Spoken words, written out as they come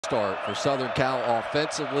start for Southern Cal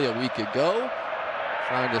offensively a week ago.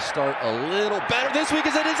 Trying to start a little better this week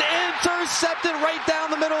as it is intercepted right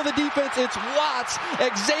down the middle of the defense. It's Watts,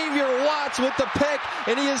 Xavier Watts with the pick,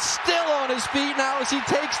 and he is still on his feet now as he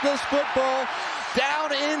takes this football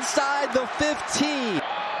down inside the 15.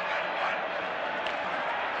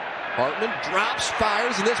 Hartman drops,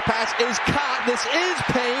 fires, and this pass is caught. This is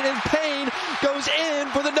Payne, and Payne goes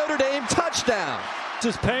in for the Notre Dame touchdown.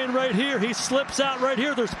 This is Payne right here. He slips out right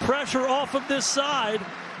here. There's pressure off of this side.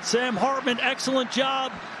 Sam Hartman, excellent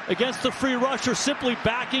job against the free rusher, simply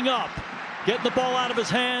backing up, getting the ball out of his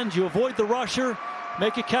hands. You avoid the rusher,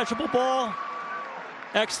 make a catchable ball.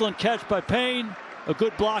 Excellent catch by Payne. A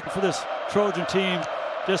good block for this Trojan team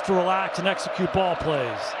just to relax and execute ball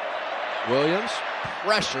plays. Williams,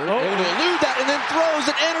 pressure, able to elude that, and then throws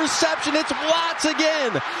an interception. It's Watts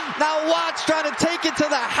again. Now Watts trying to take it to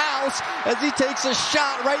the house as he takes a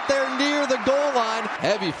shot right there near the goal line.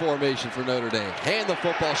 Heavy formation for Notre Dame. Hand the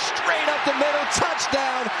football straight up the middle,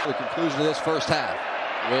 touchdown. The conclusion of this first half.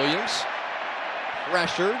 Williams,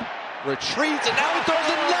 pressured, retreats, and now he throws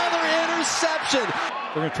another interception.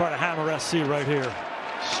 They're going to try to hammer SC right here.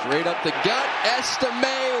 Straight up the gut,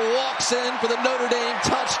 Estime walks in for the Notre Dame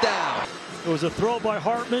touchdown. It was a throw by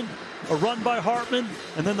Hartman, a run by Hartman,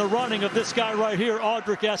 and then the running of this guy right here,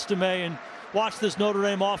 Audric Estime, and watch this Notre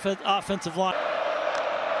Dame offensive line.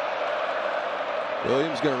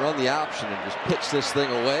 Williams going to run the option and just pitch this thing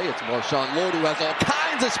away. It's Marshawn Lord who has all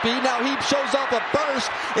kinds of speed. Now he shows up a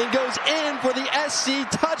burst and goes in for the SC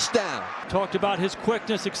touchdown. Talked about his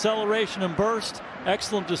quickness, acceleration, and burst.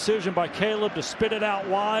 Excellent decision by Caleb to spit it out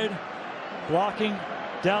wide. Blocking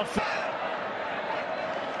downfield.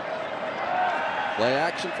 Play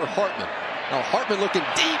action for Hartman. Now Hartman looking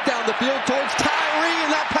deep down the field towards Tyree,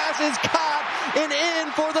 and that pass is caught and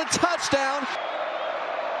in for the touchdown.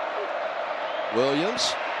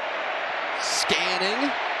 Williams scanning,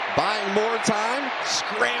 buying more time,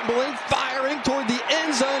 scrambling, firing toward the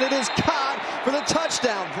end zone. It is caught for the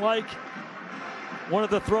touchdown. Like one of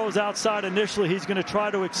the throws outside initially, he's going to try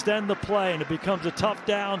to extend the play, and it becomes a tough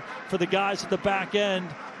down for the guys at the back end.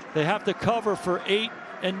 They have to cover for 8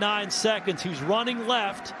 and 9 seconds. He's running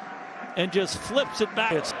left and just flips it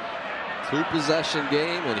back. It's two-possession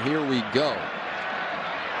game, and here we go.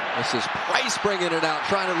 This is Price bringing it out,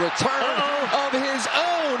 trying to return of his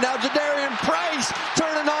own. Now Jadarian Price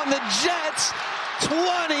turning on the Jets.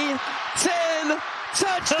 20-10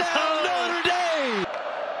 touchdown Notre Dame.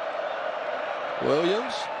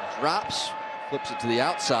 Williams drops, flips it to the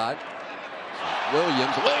outside.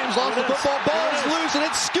 Williams lost the football. Ball is loose, and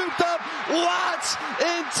it's scooped up. Watts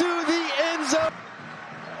into the end zone.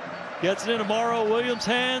 Gets it in tomorrow. Williams'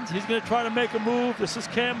 hands. He's going to try to make a move. This is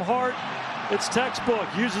Cam Hart. It's textbook.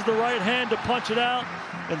 Uses the right hand to punch it out.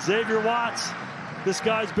 And Xavier Watts, this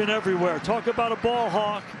guy's been everywhere. Talk about a ball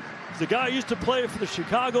hawk. The guy used to play for the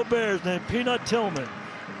Chicago Bears named Peanut Tillman.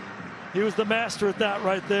 He was the master at that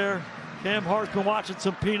right there. Cam Hart's been watching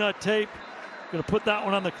some Peanut tape. Going to put that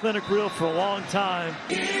one on the clinic reel for a long time.